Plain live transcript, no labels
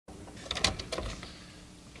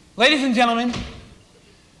Ladies and gentlemen,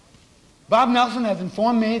 Bob Nelson has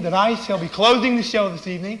informed me that I shall be closing the show this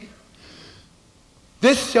evening.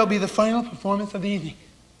 This shall be the final performance of the evening.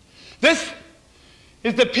 This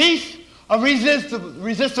is the piece of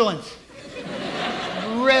resistance.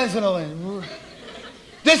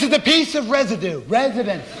 This is the piece of residue.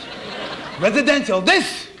 Residential.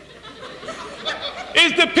 This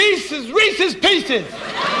is the pieces, Reese's Pieces.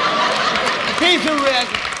 Piece of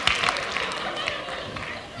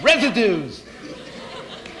residues.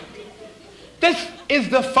 This is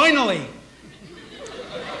the finale.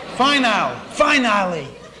 Finale.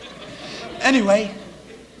 Anyway,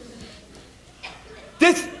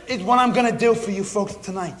 this is what I'm gonna do for you folks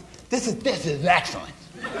tonight. This is excellent.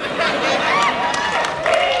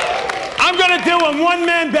 I'm gonna do a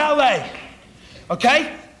one-man ballet,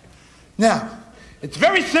 okay? Now, it's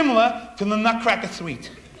very similar to the Nutcracker Suite,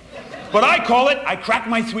 but I call it, I crack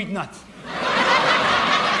my sweet nuts.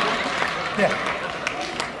 Yeah.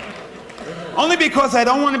 Only because I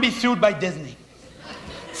don't want to be sued by Disney.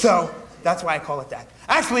 So, that's why I call it that.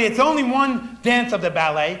 Actually, it's only one dance of the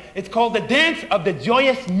ballet. It's called the Dance of the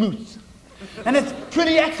Joyous Moose. And it's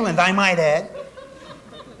pretty excellent, I might add.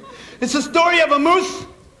 It's the story of a moose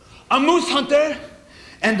hunter,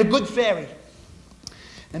 and the good fairy.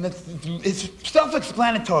 And it's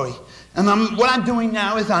self-explanatory. And what I'm doing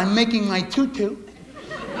now is I'm making my tutu.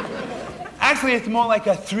 Actually, it's more like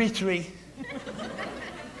a 3-3.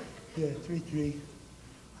 Yeah, 3-3.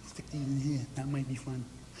 Let's stick these in here. That might be fun.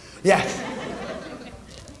 Yes.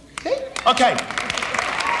 Okay.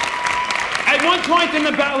 At one point in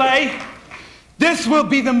the ballet, this will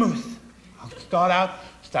be the moose. I'll start out,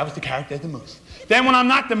 establish the character as the moose. Then when I'm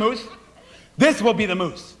not the moose, this will be the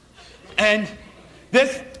moose. And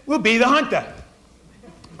this will be the hunter.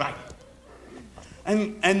 Right.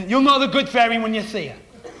 And you'll know the good fairy when you see her.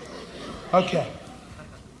 Okay.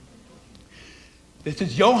 This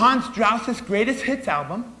is Johann Strauss's greatest hits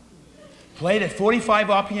album, played at 45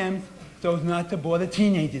 RPMs so as not to bore the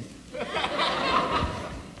teenagers.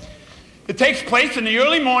 It takes place in the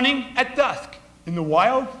early morning at dusk in the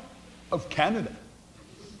wild of Canada.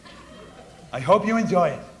 I hope you enjoy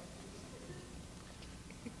it.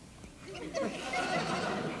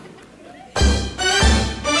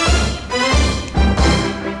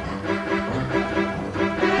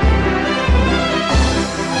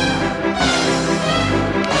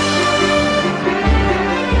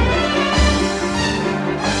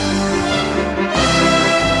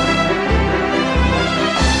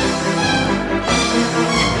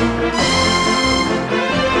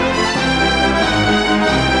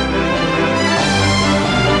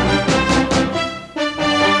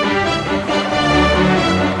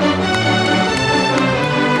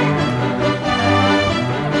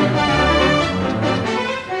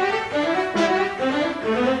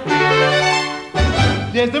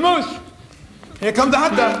 There's the moose. Here comes the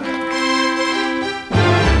hunter.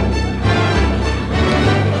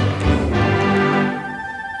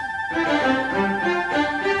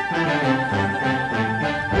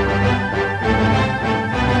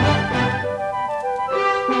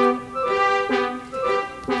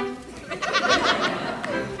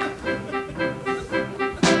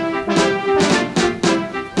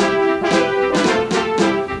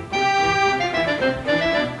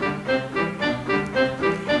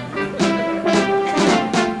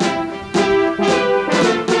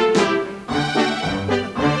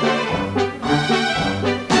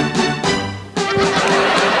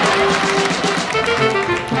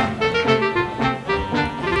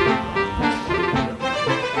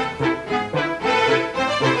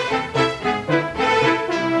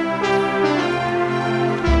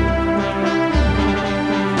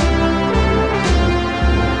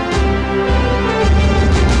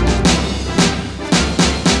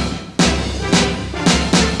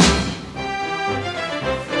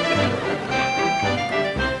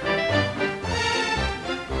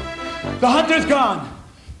 The hunter's gone.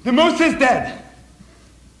 The moose is dead.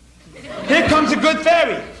 Here comes a good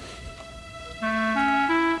fairy.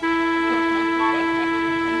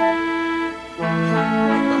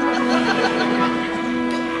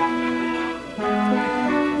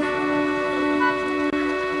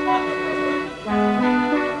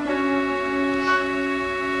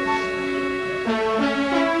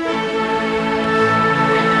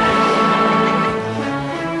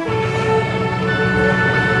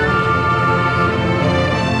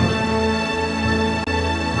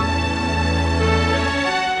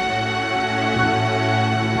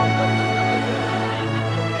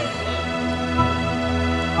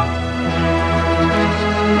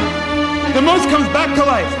 The moose comes back to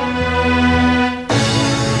life.